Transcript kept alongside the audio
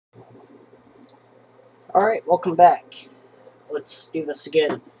Alright, welcome back. Let's do this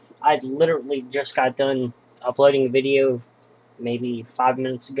again. I literally just got done uploading a video maybe 5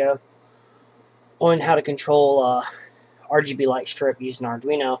 minutes ago on how to control RGB light strip using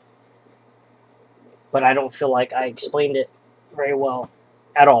Arduino, but I don't feel like I explained it very well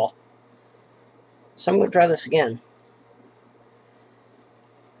at all. So I'm going to try this again.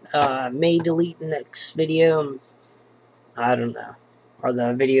 May delete the next video. I don't know. Or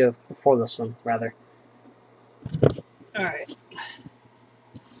the video before this one, rather. Alright.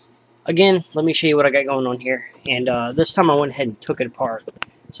 Again, let me show you what I got going on here. And this time I went ahead and took it apart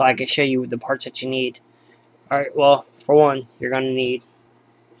so I can show you the parts that you need. Alright, well, for one, you're going to need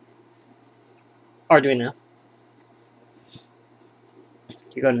Arduino.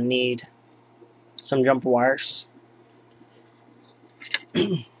 You're going to need some jumper wires.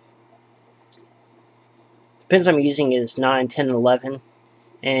 The pins I'm using is 9, 10, and 11.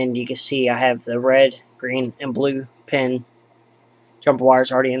 And you can see I have the red, green, and blue pin jumper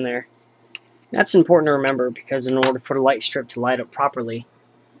wires already in there. That's important to remember because in order for the light strip to light up properly,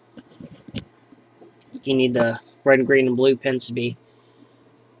 you need the red, green, and blue pins to be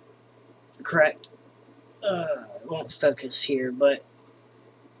correct. It won't focus here, but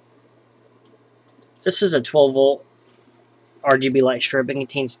this is a 12-volt RGB light strip. It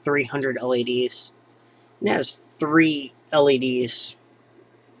contains 300 LEDs. It has 3 LEDs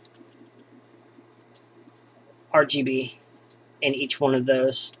RGB in each one of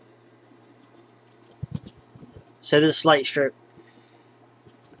those. So this light strip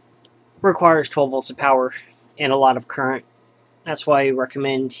requires 12 volts of power and a lot of current. That's why I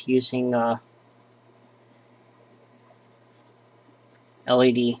recommend using LED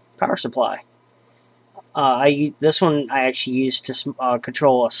power supply. This one I actually use to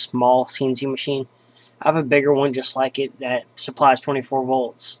control a small CNC machine. I have a bigger one just like it that supplies 24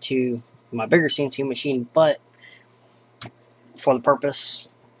 volts to my bigger CNC machine, but for the purpose,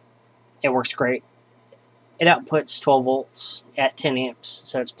 it works great. It outputs 12 volts at 10 amps,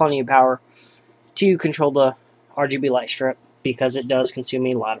 so it's plenty of power to control the RGB light strip because it does consume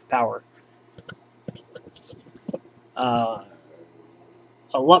a lot of power. A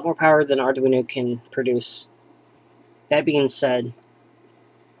lot more power than Arduino can produce. That being said,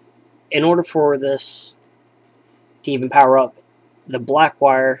 in order for this to even power up, the black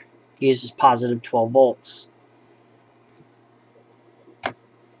wire uses positive 12 volts.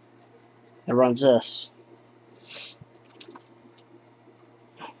 It runs this.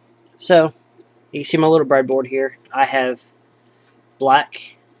 So, you can see my little breadboard here. I have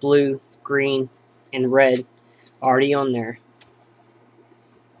black, blue, green, and red already on there.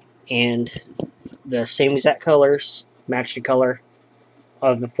 And the same exact colors match the color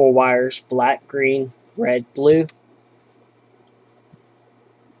of the 4 wires: black, green, red, blue.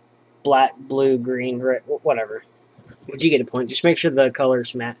 Black, blue, green, red, whatever. But you get a point. Just make sure the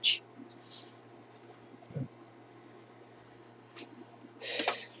colors match.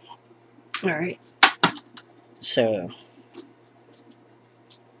 Alright. So,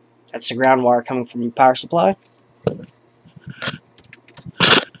 that's the ground wire coming from the power supply.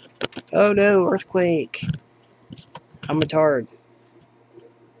 Oh no, earthquake. I'm a tard.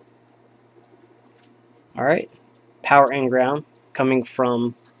 Alright. Power and ground coming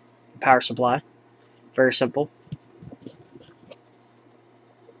from the power supply. Very simple.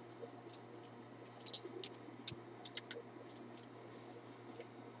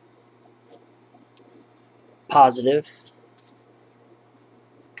 Positive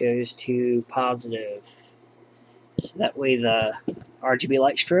goes to positive. So that way the RGB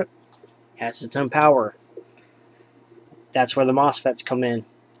light strip has its own power. That's where the MOSFETs come in.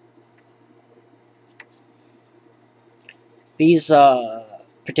 These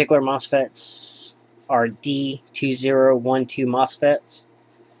particular MOSFETs are D2012 MOSFETs.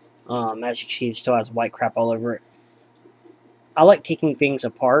 As you can see, it still has white crap all over it. I like taking things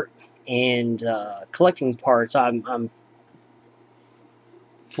apart and collecting parts. I'm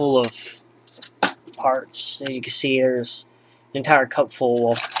full of parts. As you can see, there's an entire cup full,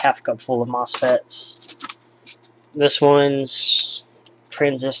 well, half a cup full of MOSFETs. This one's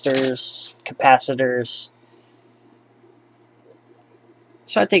transistors, capacitors.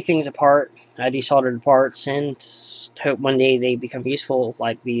 So I take things apart, I desolder the parts, and hope one day they become useful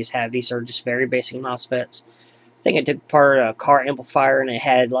like these have. These are just very basic MOSFETs. I think I took apart a car amplifier and it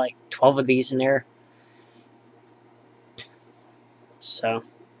had like 12 of these in there. So,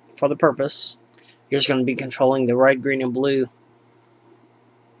 for the purpose, you're just going to be controlling the red, green, and blue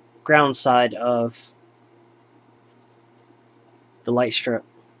ground side of the light strip.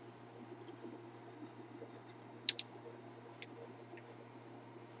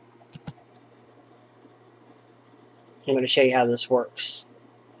 I'm going to show you how this works.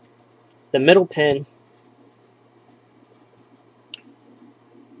 The middle pin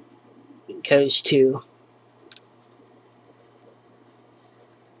goes to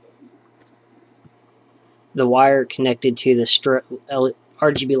the wire connected to the strip,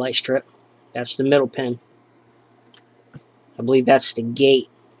 RGB light strip. That's the middle pin. I believe that's the gate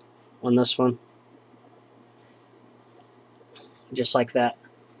on this one. Just like that.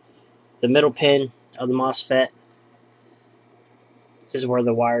 The middle pin of the MOSFET is where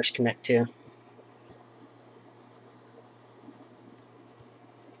the wires connect to. You're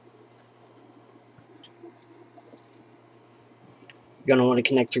going to want to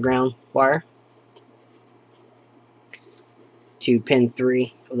connect your ground wire to pin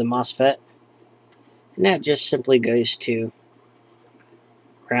 3 of the MOSFET. And that just simply goes to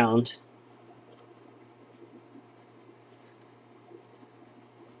ground.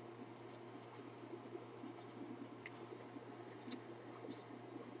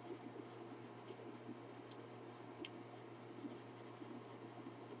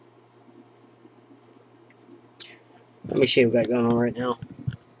 Let me show you what we got going on right now.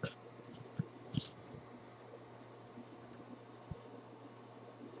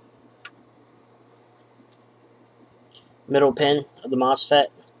 Middle pin of the MOSFET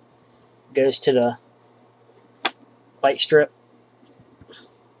goes to the light strip.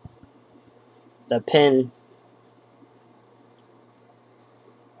 The pin,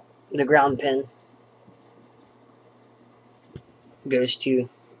 the ground pin, goes to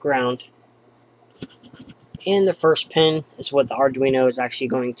ground. And the first pin is what the Arduino is actually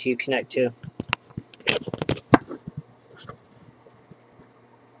going to connect to.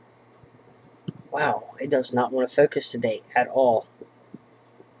 Wow, it does not want to focus today at all.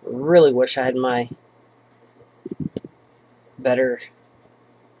 Really wish I had my better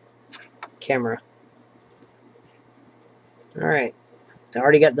camera. Alright, I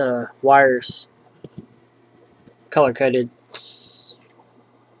already got the wires color coded.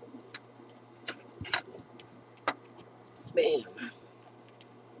 Bam.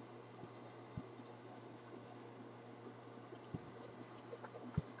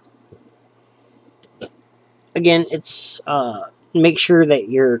 Again, it's make sure that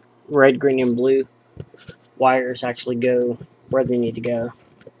your red, green, and blue wires actually go where they need to go.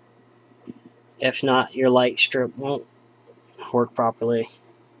 If not, your light strip won't work properly.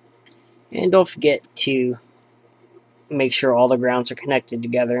 And don't forget to make sure all the grounds are connected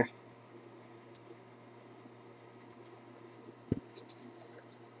together.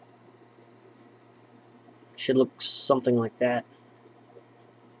 Should look something like that.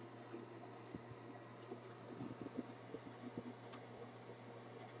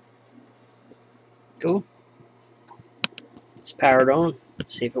 Cool. It's powered on.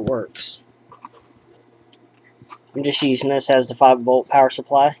 Let's see if it works. I'm just using this as the 5-volt power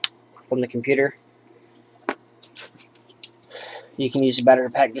supply from the computer. You can use a battery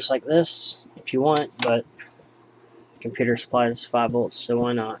pack just like this if you want, but computer supplies 5 volts, so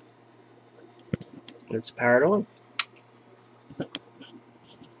why not? It's powered on.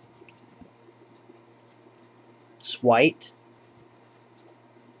 It's white.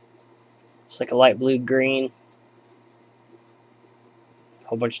 It's like a light blue green. A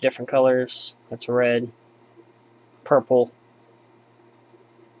whole bunch of different colors. That's red. Purple.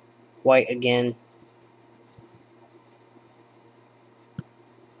 White again.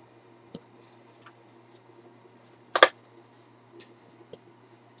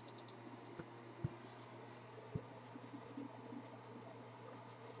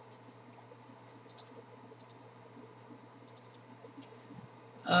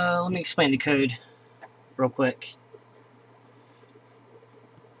 Let me explain the code real quick.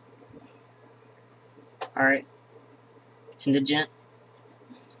 Alright. Indigent.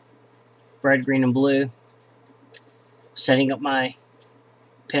 Red, green, and blue. Setting up my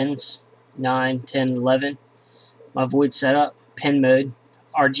pins 9, 10, 11. My void setup, pin mode,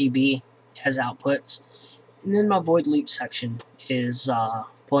 RGB as outputs. And then my void loop section is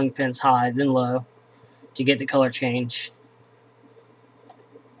pulling pins high, then low to get the color change.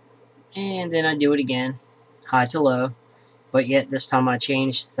 And then I do it again, high to low, but yet this time I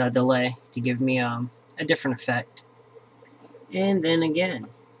changed the delay to give me a different effect. And then again,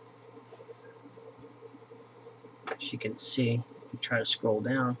 as you can see, try to scroll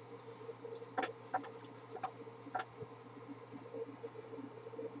down.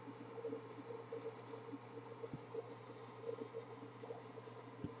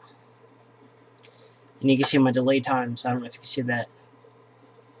 And you can see my delay times. I don't know if you can see that.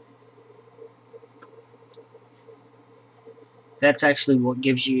 That's actually what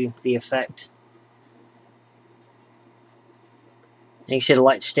gives you the effect. And you see the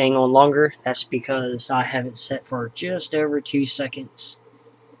light staying on longer. That's because I have it set for just over 2 seconds.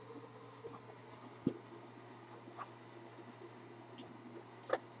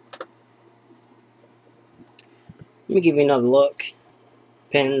 Let me give you another look.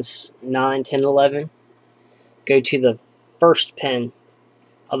 Pins 9, 10, 11 go to the first pin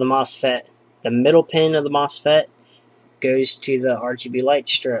of the MOSFET. The middle pin of the MOSFET goes to the RGB light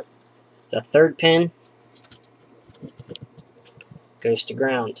strip. The third pin goes to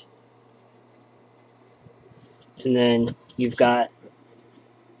ground. And then you've got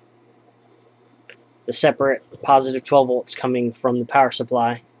the separate positive 12 volts coming from the power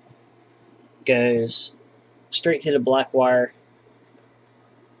supply. Goes straight to the black wire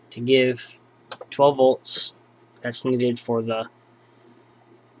to give 12 volts that's needed for the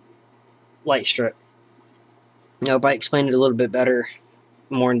light strip. I hope I explained it a little bit better,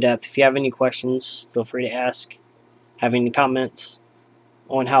 more in depth. If you have any questions, feel free to ask. Have any comments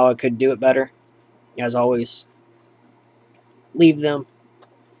on how I could do it better, as always, leave them.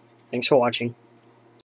 Thanks for watching.